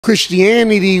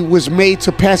Christianity was made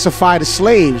to pacify the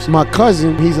slaves. My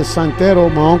cousin, he's a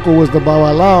santero. My uncle was the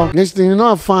babalao. Next thing you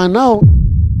know, I find out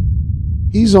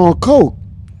he's on coke.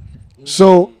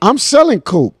 So I'm selling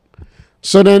coke.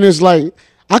 So then it's like,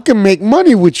 I can make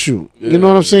money with you. You know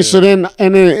what I'm saying? Yeah. So then,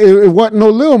 and then it wasn't no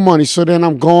little money. So then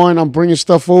I'm bringing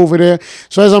stuff over there.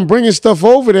 So as I'm bringing stuff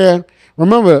over there,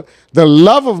 remember, the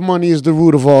love of money is the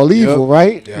root of all evil,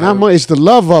 right? Yeah. Not money, it's the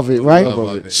love of it,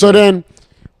 right? So then,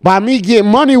 by me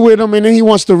getting money with him, and then he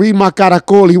wants to read my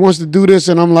caracol, he wants to do this,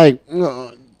 and I'm like,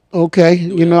 okay,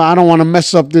 you know, I don't want to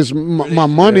mess up this my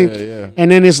money.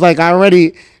 And then it's like, I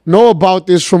already know about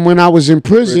this from when I was in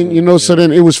prison, you know, so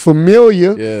then it was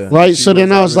familiar, right? So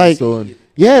then I was like,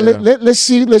 let's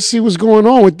see what's going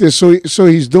on with this. So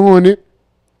he's doing it,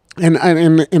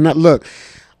 and look,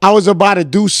 I was about to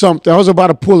do something. I was about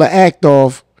to pull an act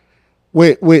off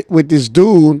with this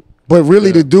dude. But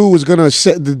really, the dude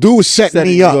was setting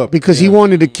me up because he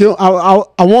wanted to kill. I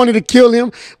wanted to kill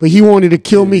him, but he wanted to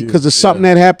kill me because of something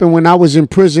that happened when I was in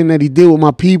prison that he did with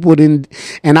my people. And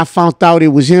I found out it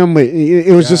was him. But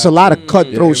it was just a lot of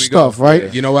cutthroat stuff,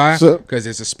 right? You know why? Because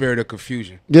it's a spirit of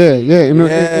confusion.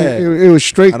 It was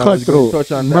straight cutthroat,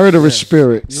 murderous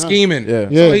spirit, scheming.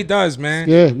 That's all he does,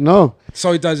 man.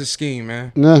 So he does a scheme,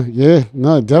 man.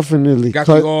 No, definitely. Got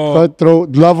you all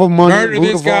cutthroat, love of money, murder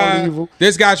this guy.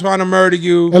 This guy trying to murder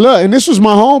you. And look, and this was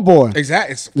my homeboy.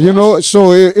 Exactly. You know,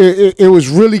 so it was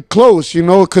really close, you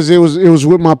know, because it was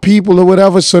with my people or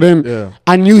whatever. So then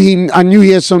I knew he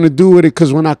had something to do with it,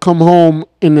 because when I come home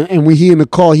and we hear in the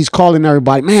call, he's calling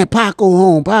everybody, man, Paco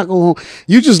home.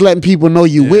 You just letting people know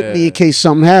you with me in case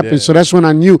something happens. So that's when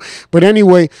I knew. But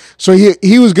anyway, so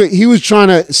he was good. He was trying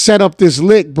to set up this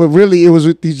lick, but really it was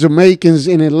with these Jamaicans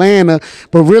in Atlanta.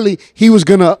 But really he was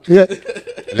gonna.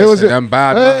 It was them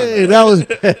bad. Hey, that was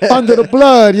under the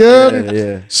blood,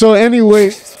 yeah. So anyway,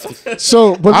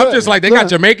 but I'm just like, they got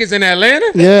Jamaicans in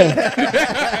Atlanta.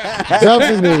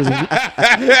 Definitely.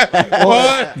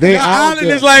 The island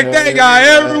is like that guy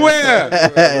everywhere.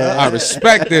 I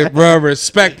respect it, bro.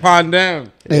 Respect upon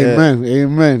them.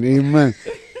 Amen.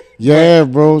 Yeah,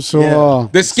 bro. So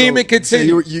the scheming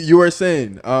continues. You were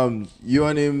saying you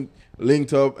and him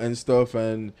linked up and stuff,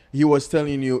 and he was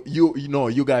telling you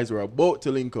you guys were about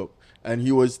to link up, and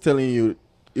he was telling you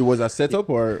it was a setup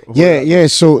or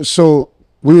so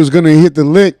we was gonna hit the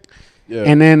lick,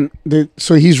 and then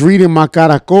so he's reading my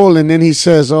caracol, and then he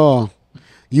says, "Oh,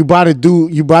 you about to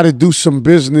do some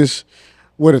business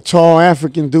with a tall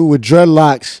African dude with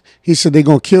dreadlocks." He said they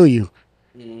gonna kill you.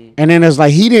 And then it's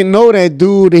like, he didn't know that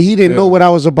dude, and he didn't know what I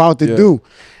was about to do.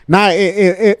 Now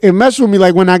it messed with me,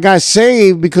 like when I got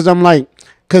saved, because I'm like,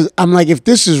 if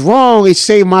this is wrong, it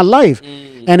saved my life.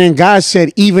 And then God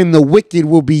said, even the wicked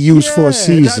will be used for a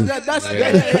season. That's what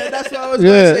I was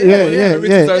going to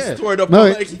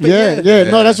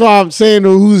say. No, that's why I'm saying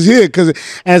who's here, because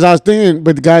as I was thinking,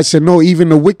 but the guy said, no, even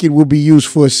the wicked will be used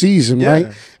for a season,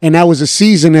 right? And that was a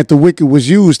season that the wicked was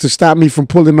used to stop me from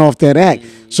pulling off that act.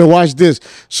 So watch this.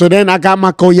 So then I got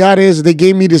my collares. They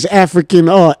gave me this African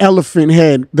elephant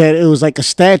head that it was like a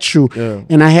statue,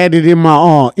 and I had it in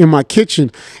my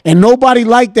kitchen. And nobody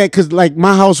liked that, because like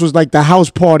my house was like the house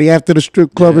party after the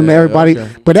strip club, and everybody,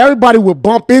 but everybody would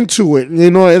bump into it, you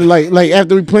know, like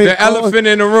after we played the elephant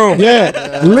in the room.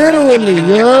 Literally,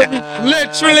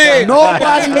 literally.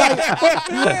 Nobody like.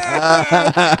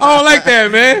 I don't like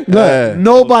that, man.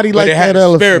 Nobody like that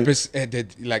elephant.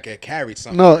 Spirit, like it carried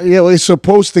something. No, it's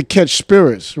supposed to catch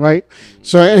spirits, right?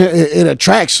 So it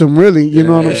attracts them, really. You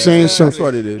know what I'm saying? So that's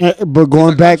what it is. But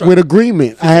going back with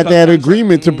agreement, I had that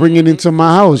agreement to bring it into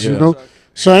my house. You know.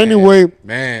 So anyway,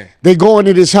 they go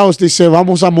into this house. They said,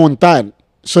 "Vamos a montar."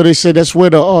 So they said that's where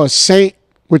the saint,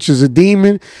 which is a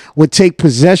demon, would take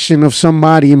possession of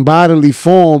somebody in bodily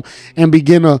form and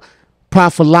begin to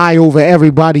prophesy over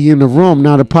everybody in the room.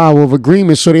 Now the power of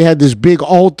agreement. So they had this big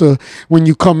altar. When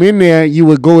you come in there, you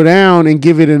would go down and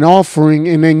give it an offering,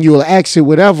 and then you'll ask it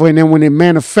whatever, and then when it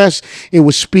manifests, it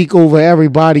would speak over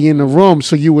everybody in the room,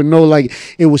 so you would know like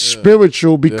it was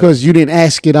spiritual, because you didn't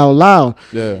ask it out loud.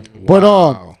 But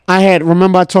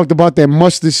remember I talked about that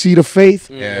mustard seed of faith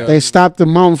that stopped the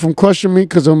mountain from crushing me,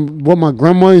 because of what my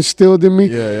grandma instilled in me.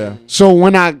 So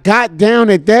when I got down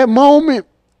at that moment,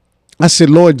 I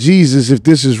said, Lord Jesus, if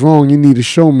this is wrong, you need to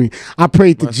show me. I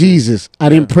prayed to Jesus. I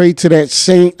didn't pray to that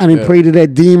saint. I didn't pray to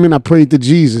that demon. I prayed to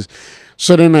Jesus.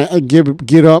 So then I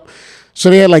get up.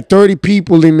 So they had like 30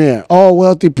 people in there, all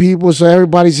wealthy people. So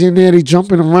everybody's in there. They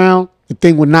jumping around. The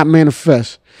thing would not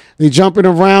manifest. They jumping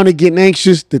around. They getting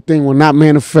anxious. The thing will not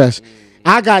manifest.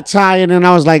 I got tired and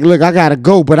I was like, look, I gotta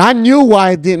go. But I knew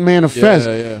why it didn't manifest.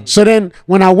 Yeah. So then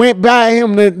when I went by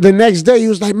him the next day, he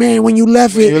was like, man, when you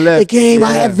left it came,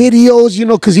 I had videos, you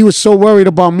know, because he was so worried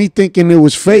about me thinking it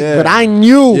was fake. But I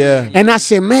knew. And I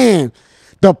said, man,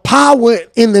 the power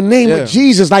in the name of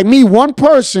Jesus. Like me, one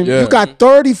person, you got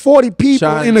 30, 40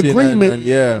 people in agreement.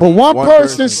 But one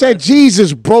person said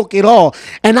Jesus broke it all.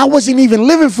 And I wasn't even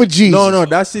living for Jesus. No,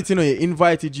 that's it. You know, you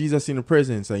invited Jesus in the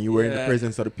presence and you were in the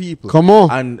presence of the people. Come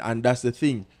on. And that's the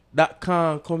thing. That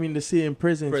can't come in the same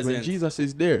presence when Jesus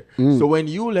is there. So when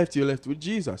you left with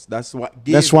Jesus. That's what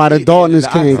gave That's why the darkness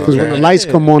came. Because when the lights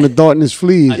come on, the darkness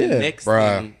flees. And the next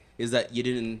thing is that you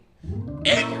didn't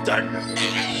enter.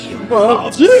 They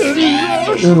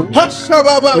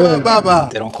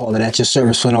don't call it at your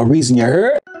service for no reason, you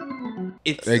heard?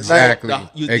 It's Exactly. like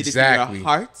you did it in your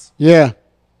heart. Yeah.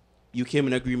 You came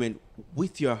in agreement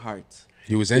with your heart.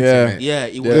 He was intimate. Yeah,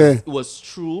 it was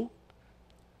true.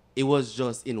 It was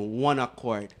just in one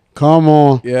accord. Come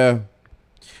on. Yeah.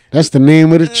 That's the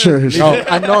name of the church. No.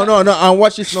 And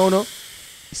watch this no.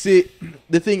 See,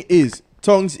 the thing is,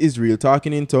 tongues is real.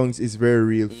 Talking in tongues is very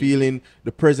real. Feeling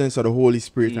the presence of the Holy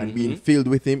Spirit and being filled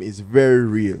with Him is very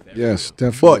real. Yes,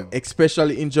 definitely. But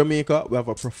especially in Jamaica, we have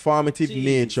a performative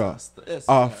nature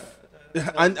of,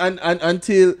 and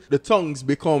until the tongues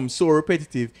become so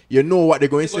repetitive, you know what they're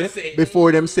going to say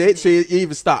before them say it. So you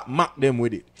even start mock them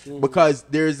with it because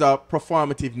there's a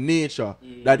performative nature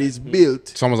that is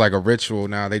built. It's almost like a ritual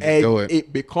now. They just do it.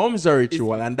 It becomes a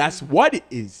ritual, and that's what it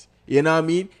is. You know what I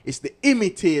mean? It's the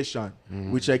imitation,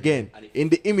 which again, in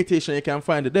the imitation you can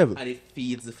find the devil. And it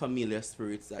feeds the familiar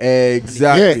spirits.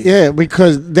 Exactly. Yeah,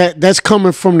 because that's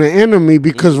coming from the enemy.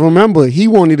 Because remember, he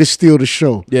wanted to steal the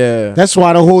show. Yeah. That's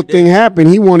why the whole thing happened.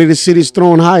 He wanted to sit his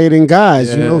throne higher than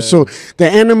guys, you know. So the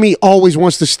enemy always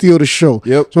wants to steal the show.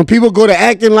 Yep. So when people go to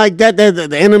acting like that,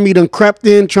 the enemy done crept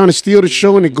in trying to steal the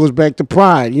show, and it goes back to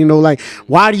pride. You know, like,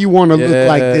 why do you want to look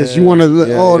like this? You want to look,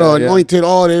 the anointed,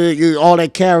 all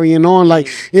that carrying on. Like,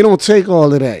 it don't take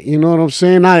all of that. You know what I'm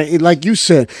saying? Like you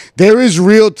said, there is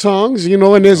real tongues, you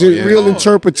know, and there's real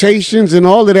interpretations and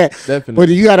all of that. Definitely. But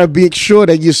you got to be sure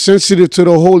that you're sensitive to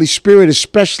the Holy Spirit,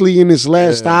 especially in this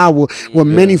last hour where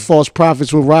many false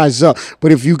prophets will rise up.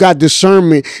 But if you got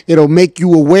discernment, it'll make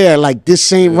you aware, like,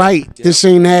 this ain't right. This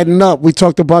ain't adding up. We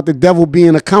talked about the devil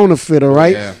being a counterfeiter,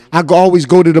 right? Yeah. I always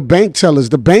go to the bank tellers.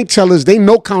 The bank tellers, they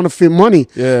know counterfeit money.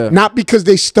 Yeah. Not because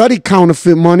they study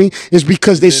counterfeit money. It's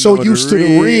because they're so used to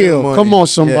the real. money. Come on,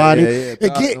 somebody. Yeah.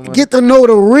 Get to know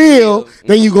the real,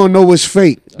 then you're going to know it's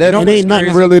fake. That it ain't nothing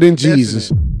crazy. realer than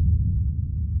Jesus.